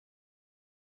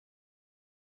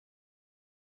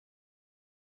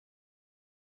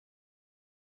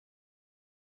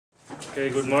Okay,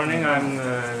 good morning. I'm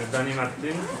Danny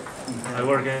Martin. I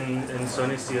work in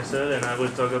Sony CSL, and I will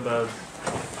talk about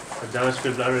a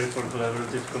JavaScript library for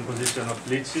collaborative composition of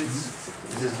leadsheets.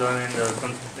 This is done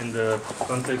in the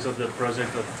context of the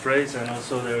project of Praise, and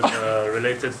also there's a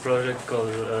related project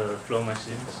called Flow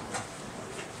Machines.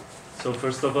 So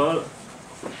first of all,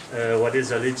 what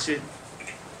is a leadsheet?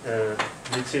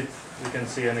 Leadsheet, you can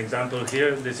see an example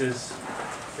here.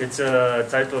 It's a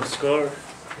type of score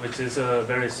which is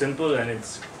very simple, and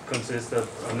it consists of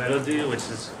a melody, which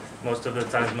is most of the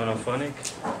times monophonic,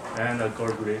 and a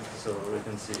chord grid. So we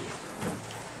can see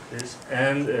this,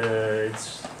 and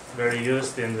it's very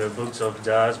used in the books of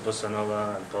jazz, bossa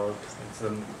nova, and pop. It's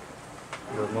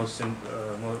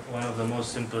one of the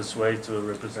most simplest way to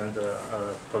represent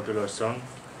a popular song.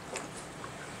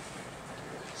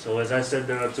 So as I said,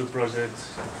 there are two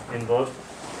projects involved.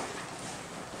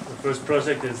 The first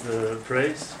project is the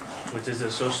Praise, which is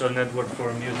a social network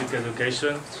for music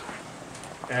education.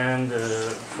 And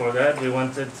for that, we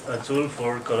wanted a tool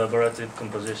for collaborative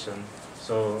composition.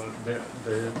 So the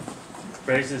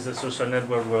Praise is a social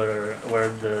network where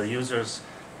the users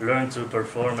learn to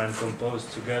perform and compose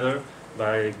together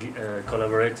by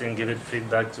collaborating, giving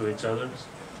feedback to each other.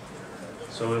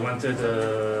 So we wanted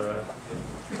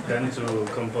them to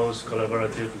compose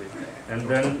collaboratively. And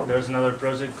then there's another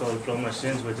project called Flow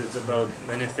Machines, which is about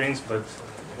many things, but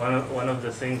one of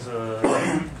the things,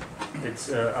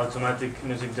 it's automatic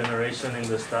music generation in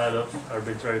the style of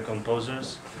arbitrary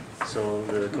composers. So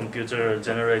the computer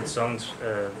generates songs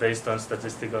based on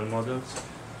statistical models.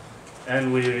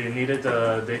 And we needed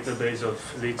a database of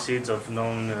lead sheets of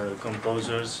known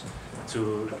composers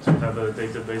to have a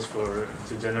database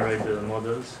to generate the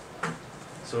models.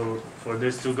 So for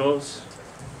these two goals,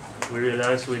 we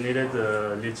realized we needed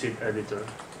a lead sheet editor.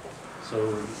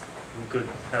 So we could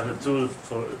have a tool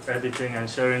for editing and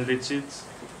sharing lead sheets.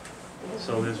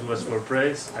 So this was for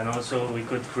Praise, and also we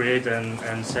could create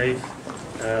and save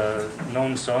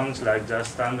known songs like jazz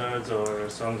standards or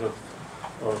songs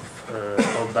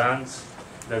of bands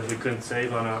that we could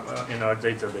save in our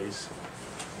database.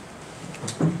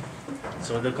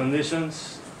 So the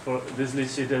conditions for this lead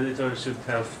sheet editor should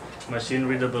have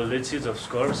machine-readable lead sheets of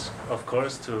scores, of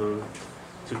course, to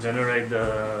generate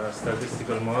the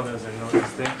statistical models and all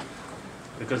these things.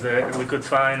 Because we could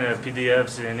find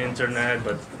PDFs in internet,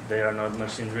 but they are not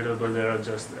machine-readable, they are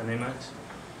just an image.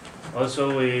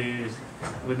 Also, we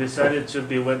decided it should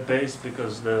be web-based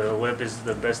because the web is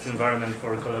the best environment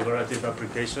for collaborative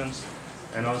applications.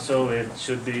 And also, it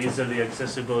should be easily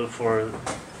accessible for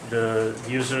the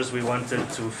users we wanted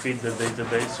to feed the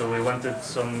database. So we wanted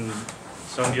some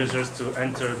users to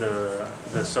enter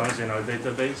the songs in our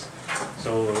database.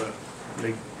 So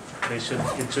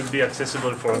it should be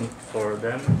accessible for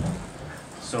them.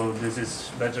 So this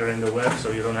is better in the web,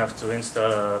 so you don't have to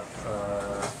install a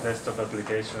desktop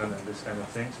application and this kind of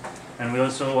things. And we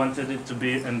also wanted it to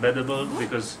be embeddable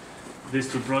because these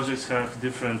two projects have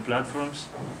different platforms,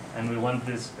 and we want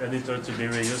this editor to be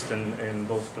reused in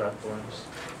both platforms.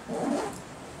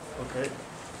 Okay.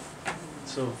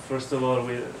 So first of all,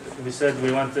 we said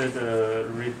we wanted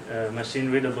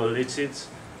machine-readable lead sheets.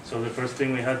 So the first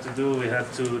thing we had to do, we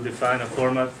had to define a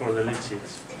format for the lead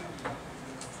sheets.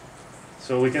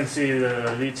 So we can see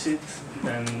the lead sheet,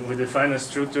 and we define a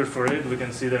structure for it. We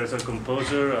can see there's a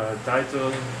composer, a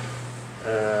title.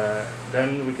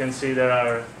 Then we can see there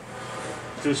are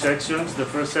two sections. The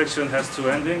first section has two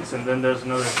endings, and then there's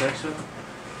another section.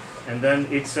 And then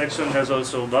each section has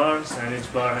also bars, and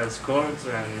each bar has chords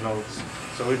and notes.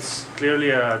 So it's clearly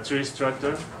a tree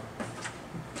structure.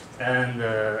 And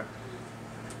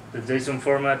the JSON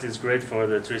format is great for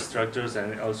the tree structures,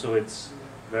 and also it's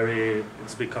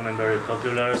becoming very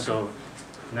popular. So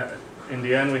in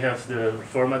the end, we have the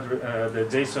format, the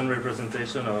JSON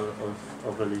representation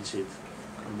of a lead sheet.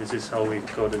 And this is how we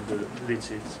coded the lead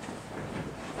sheets.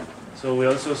 So we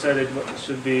also said it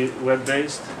should be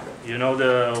web-based. You know,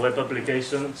 the web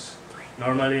applications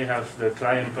normally have the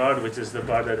client part, which is the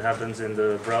part that happens in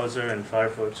the browser in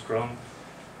Firefox, Chrome,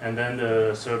 and then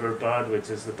the server part, which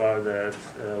is the part that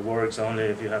works only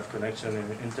if you have connection in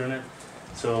the internet.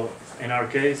 So in our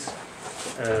case,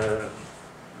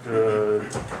 the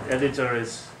editor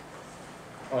is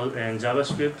all in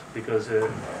JavaScript because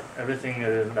everything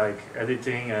like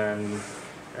editing and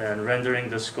rendering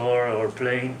the score or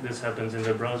playing, this happens in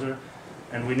the browser.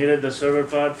 And we needed the server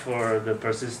part for the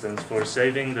persistence, for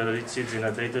saving the lead sheets in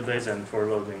a database and for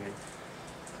loading it.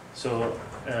 So,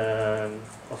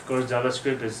 of course,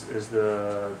 JavaScript is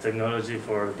the technology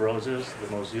for browsers,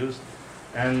 the most used.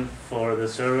 And for the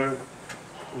server,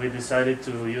 we decided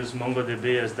to use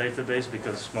MongoDB as database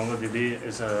because MongoDB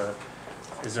is a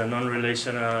is a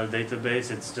non-relational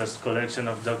database. It's just collection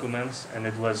of documents, and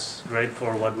it was great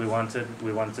for what we wanted.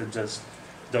 We wanted just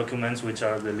documents, which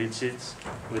are the lead sheets,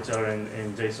 which are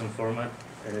in JSON format,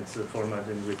 and it's the format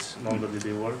in which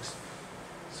MongoDB works.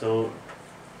 So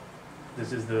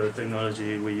this is the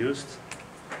technology we used.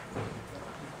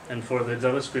 And for the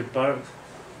JavaScript part,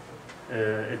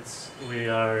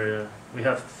 we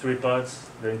have three parts: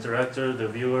 the interactor, the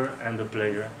viewer, and the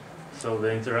player. So the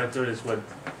interactor is what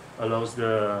allows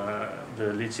the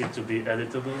lead sheet to be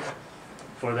editable.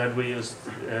 For that we used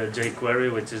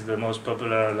jQuery, which is the most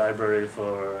popular library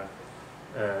for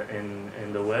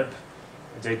in the web.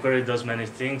 jQuery does many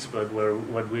things, but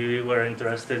what we were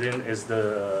interested in is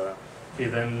the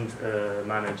event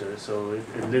manager. So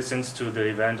it listens to the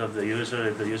event of the user.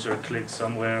 If the user clicks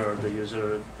somewhere or the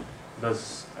user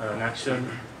does an action,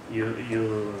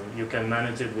 you can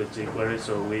manage it with jQuery.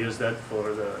 So we use that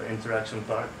for the interaction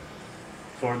part.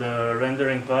 For the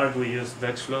rendering part, we used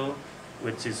Vexflow,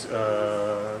 which is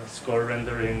a score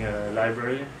rendering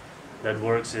library that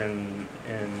works in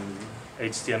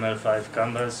HTML5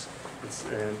 canvas. It's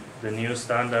the new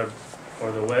standard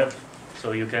for the web,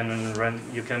 so you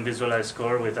can visualize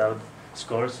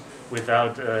scores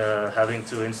without having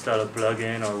to install a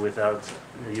plugin or without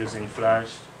using Flash.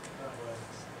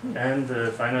 And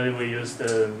finally, we used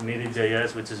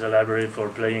MIDI.js, which is a library for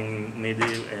playing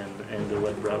MIDI in the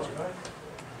web browser.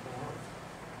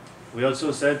 We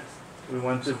also said we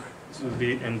wanted to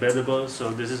be embeddable, so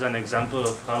this is an example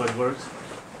of how it works.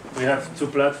 We have two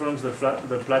platforms: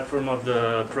 the platform of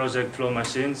the project Flow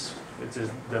Machines, which is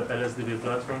the LSDB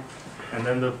platform, and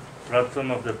then the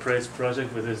platform of the Praise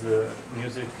project, which is the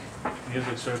music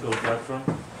circle platform.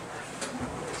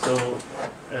 So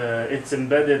it's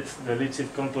embedded the lead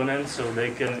sheet component, so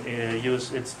they can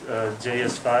use its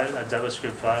JS file, a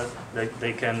JavaScript file that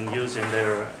they can use in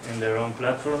their own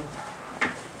platform.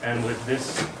 And with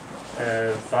this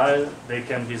file, they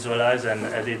can visualize and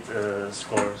edit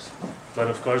scores. But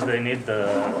of course, they need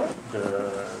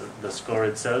the score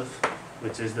itself,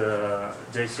 which is the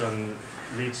JSON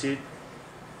lead sheet.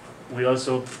 We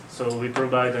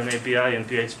provide an API in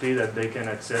PHP that they can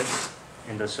access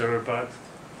in the server part.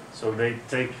 So they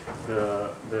take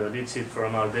the lead sheet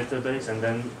from our database, and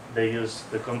then they use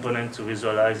the component to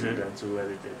visualize it and to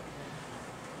edit it.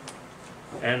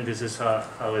 And this is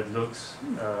how it looks,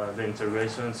 the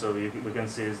integration. So we can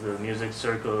see it's the music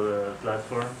circle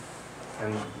platform,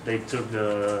 and they took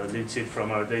the lead sheet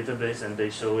from our database and they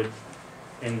show it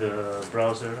in the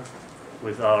browser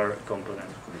with our component.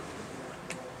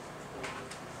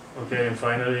 Okay, and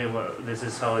finally, this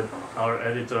is how our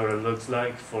editor looks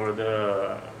like for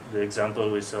the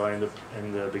example we saw in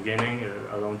the beginning,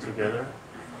 Alone Together.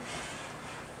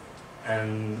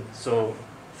 And so,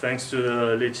 thanks to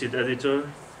the lead sheet editor,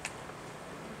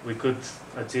 we could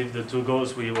achieve the two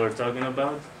goals we were talking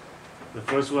about. The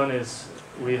first one is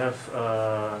we have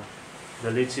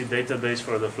the lead sheet database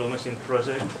for the Flow Machine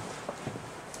project.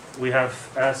 We have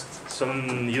asked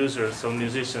some users, some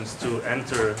musicians, to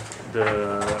enter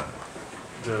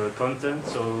the content.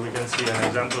 So we can see an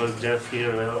example of Jeff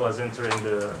here was entering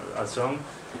a song.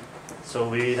 So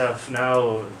we have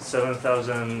now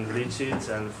 7,000 lead sheets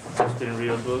and 15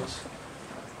 real books.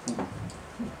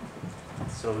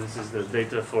 So this is the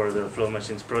data for the Flow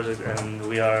Machines project, and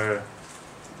we have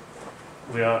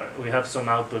some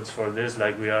outputs for this.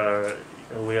 Like we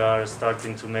are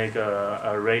starting to make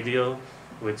a radio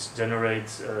which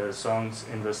generates songs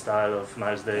in the style of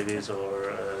Miles Davis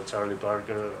or Charlie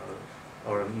Parker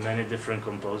or many different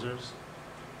composers.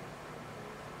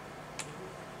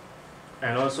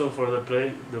 And also for the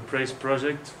Praise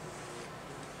project,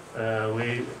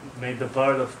 we made the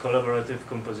part of collaborative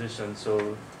composition.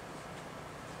 So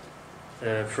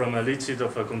from a lead sheet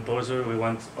of a composer, we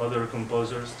want other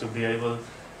composers to be able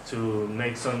to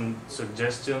make some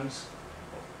suggestions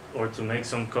or to make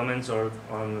some comments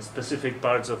on specific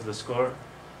parts of the score.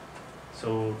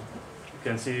 So you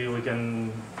can see we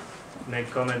can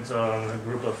make comments on a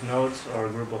group of notes or a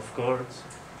group of chords.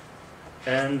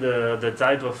 And the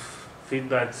type of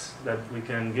feedbacks that we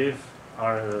can give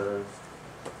are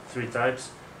three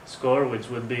types. Score, which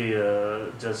would be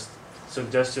just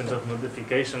suggestions of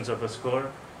modifications of a score,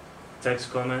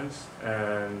 text comments,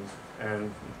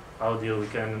 and audio. We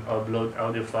can upload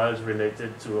audio files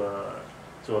related to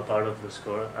a part of the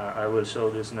score. I will show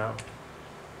this now.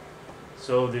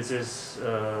 So this is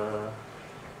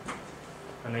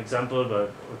an example,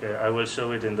 but okay, I will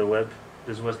show it in the web.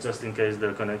 This was just in case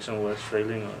the connection was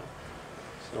failing,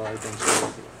 so I can show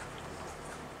it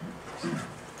here.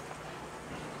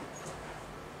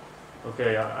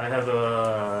 Okay, I have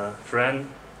a friend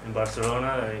in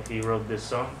Barcelona. He wrote this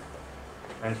song,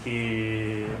 and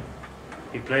he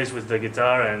plays with the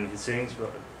guitar and he sings,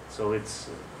 so it's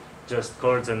just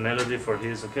chords and melody for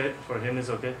him is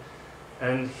okay.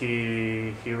 And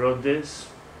he wrote this.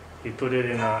 He put it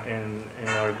in our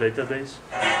database.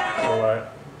 So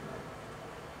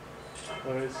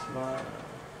where is my?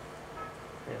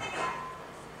 Yeah.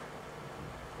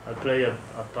 I play a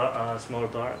small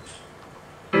part.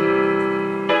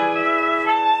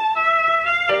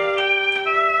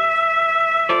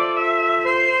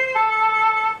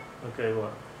 Okay,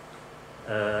 well.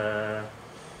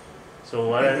 So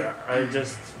what I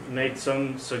just made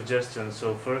some suggestions.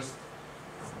 So first,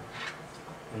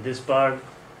 in this part,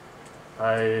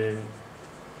 I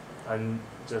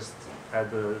just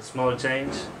add a small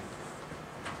change,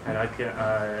 and okay.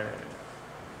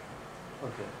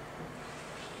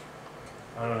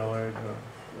 I don't know where it goes.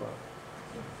 Well,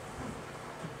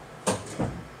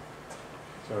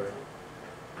 sorry.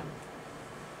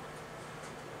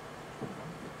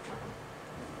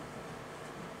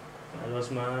 I lost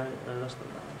the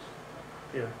mouse.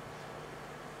 Yeah.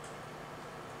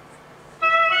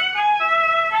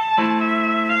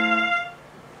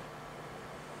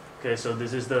 Okay, so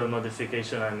this is the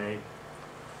modification I made.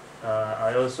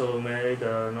 I also made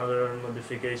another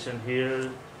modification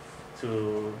here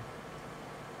to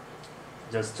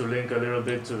just to link a little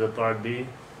bit to the part B.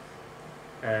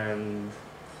 And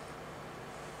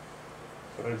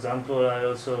for example, I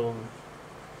also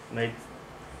made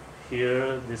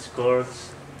here these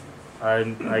chords.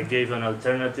 I gave an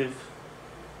alternative.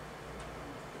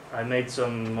 I made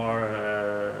some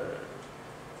more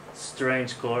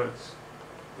strange chords.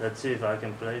 Let's see if I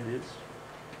can play this.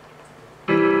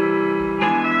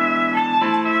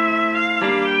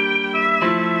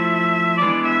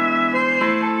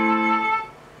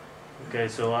 Okay,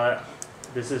 so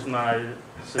this is my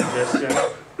suggestion,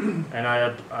 and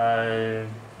I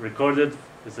recorded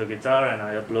with the guitar and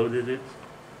I uploaded it.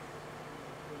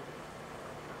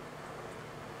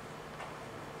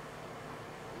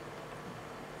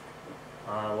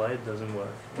 Why it doesn't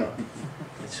work? Well,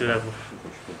 it should have.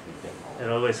 It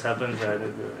always happens that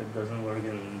it doesn't work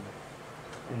in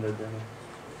the demo.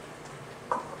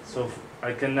 So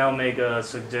I can now make a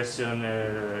suggestion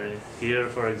here,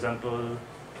 for example.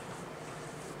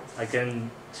 I can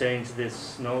change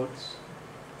these notes.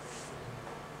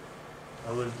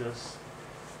 I will just.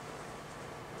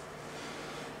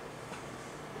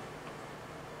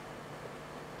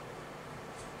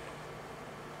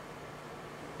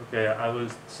 Okay, I will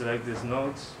select these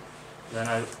notes. Then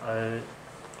I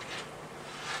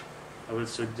will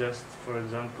suggest, for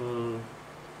example,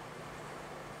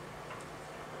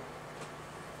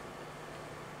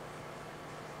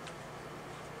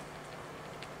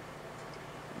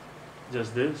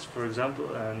 just this, for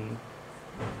example, and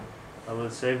I will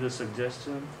save the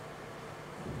suggestion.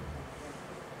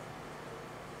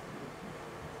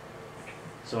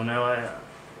 So now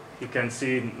he can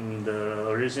see the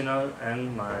original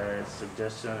and my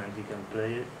suggestion, and he can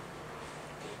play it.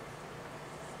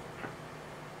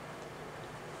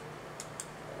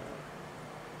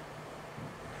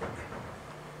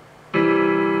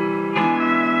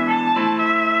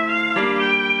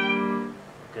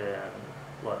 Okay,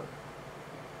 what?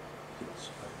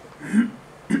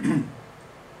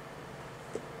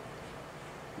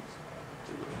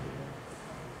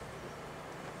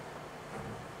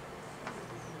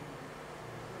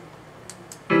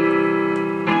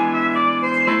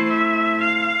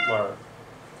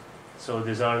 So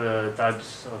these are the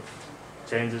types of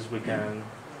changes we can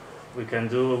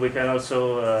do. We can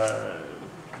also,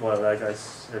 well, like I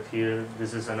said here,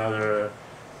 this is another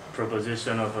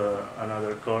proposition of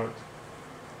another chord.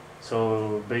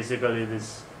 So basically,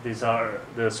 these are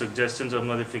the suggestions of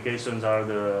modifications are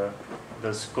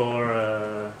the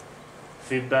score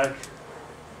feedback.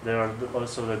 There are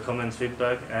also the comment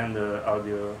feedback and the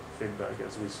audio feedback,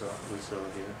 as we saw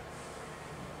here.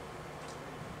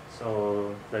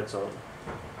 So that's all.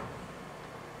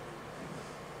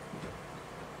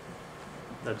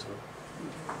 That's all.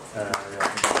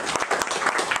 Yeah.